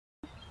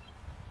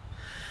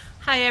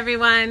Hi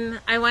everyone.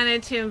 I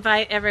wanted to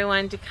invite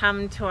everyone to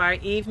come to our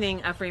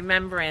evening of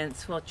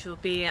remembrance, which will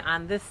be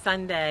on this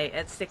Sunday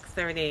at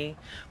 6:30.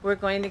 We're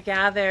going to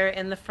gather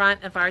in the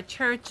front of our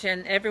church,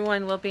 and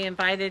everyone will be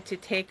invited to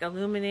take a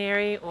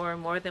luminary or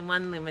more than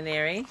one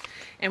luminary,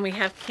 and we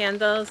have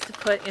candles to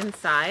put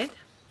inside.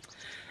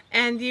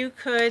 And you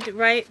could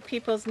write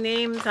people's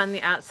names on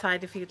the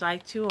outside if you'd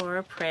like to, or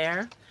a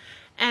prayer.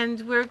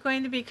 And we're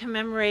going to be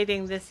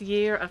commemorating this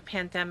year of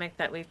pandemic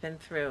that we've been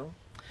through,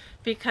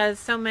 because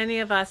so many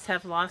of us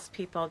have lost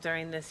people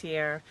during this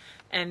year,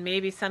 and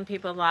maybe some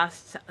people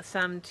lost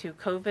some to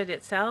COVID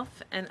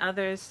itself, and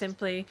others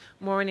simply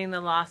mourning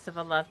the loss of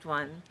a loved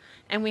one.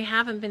 And we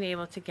haven't been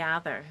able to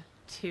gather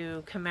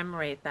to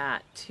commemorate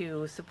that,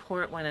 to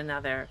support one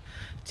another,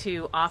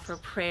 to offer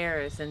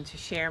prayers, and to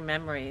share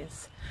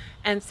memories.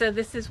 And so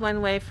this is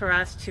one way for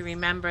us to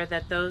remember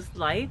that those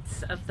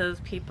lights of those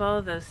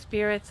people, those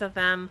spirits of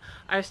them,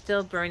 are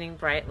still burning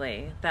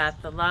brightly,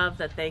 that the love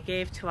that they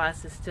gave to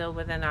us is still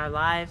within our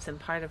lives and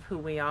part of who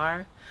we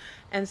are.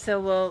 And so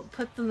we'll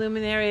put the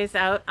luminaries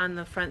out on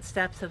the front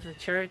steps of the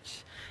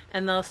church,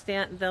 and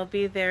they'll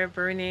be there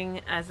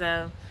burning as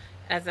a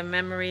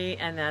memory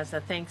and as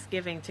a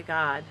thanksgiving to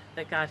God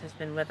that God has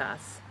been with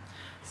us.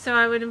 So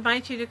I would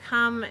invite you to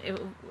come.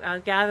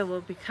 Gather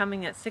will be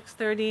coming at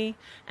 6:30,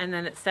 and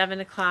then at 7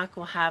 o'clock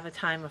we'll have a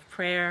time of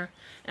prayer,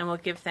 and we'll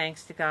give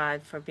thanks to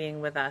God for being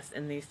with us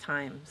in these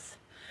times.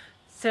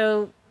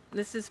 So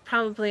this is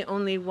probably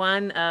only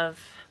one of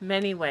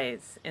many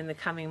ways in the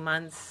coming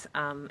months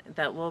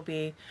that we'll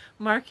be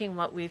marking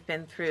what we've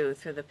been through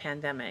the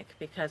pandemic,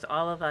 because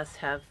all of us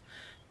have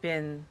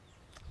been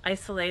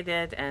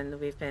isolated and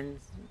we've been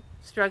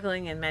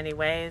struggling in many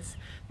ways.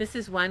 This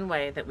is one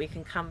way that we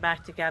can come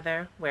back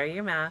together. Wear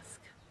your mask,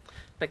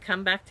 but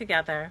come back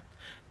together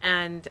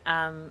and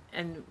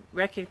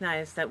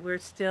recognize that we're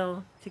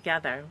still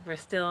together. We're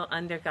still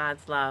under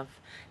God's love,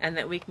 and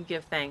that we can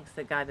give thanks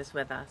that God is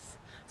with us.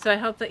 So I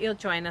hope that you'll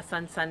join us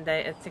on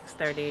Sunday at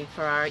 6:30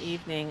 for our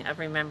evening of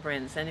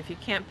remembrance. And if you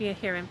can't be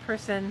here in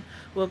person,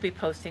 we'll be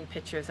posting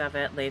pictures of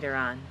it later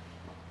on.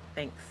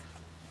 Thanks.